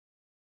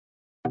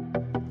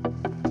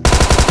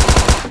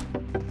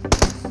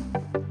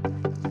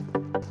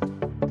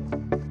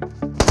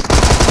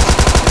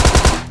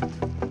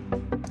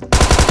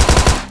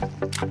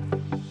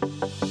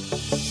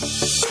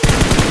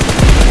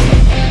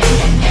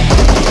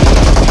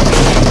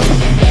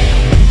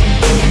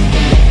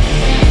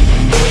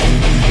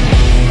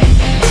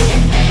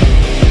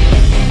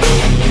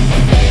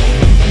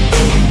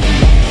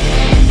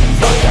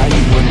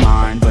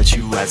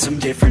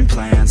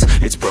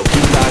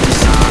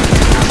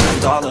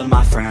all of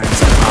my friends.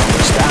 I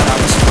wish that I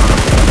was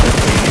fine, but the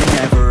thing it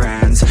never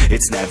ends.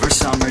 It's never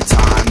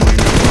summertime when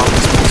it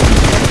always pulls me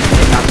in.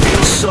 And I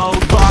feel so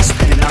lost,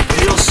 and I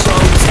feel so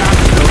down.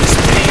 No, this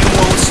pain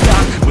won't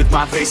stop with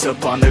my face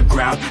up on the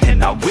ground.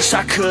 And I wish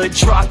I could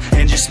drop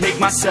and just make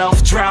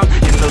myself drown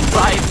in the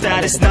life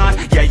that is not.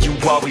 Yeah, you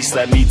always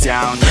let me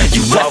down.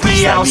 You left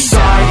me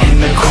outside in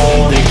the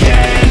cold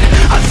again.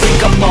 I think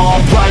I'm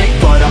alright,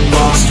 but I'm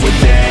lost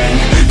within.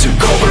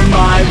 Took over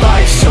my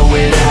life, so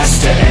it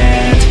has to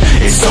end.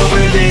 It's over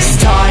this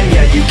time,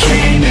 yeah, you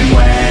came and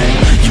went.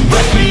 You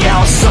left me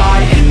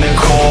outside in the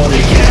cold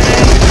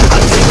again. I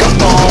think I'm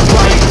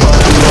alright,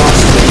 but I'm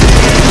lost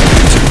within.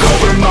 Took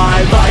over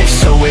my life,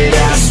 so it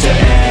has to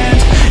end.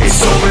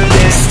 It's over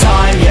this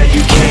time, yeah,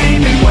 you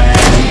came and went.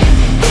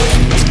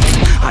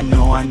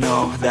 I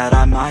know that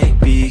I might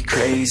be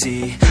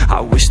crazy.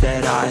 I wish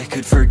that I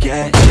could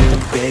forget you,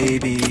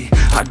 baby.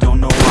 I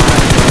don't know why,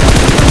 but I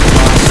feel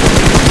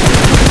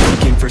lost.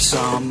 Looking for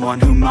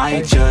someone who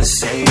might just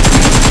save me.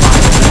 I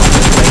don't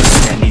wanna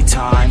waste any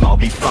time, I'll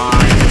be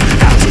fine.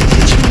 Have to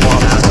get you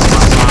all out of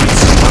my mind,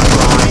 so I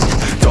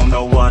grind. Don't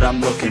know what I'm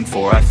looking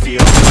for, I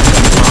feel like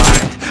I'm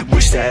blind.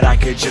 Wish that I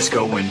could just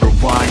go and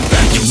rewind.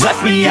 You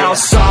left me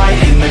outside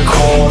in the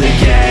cold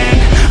again.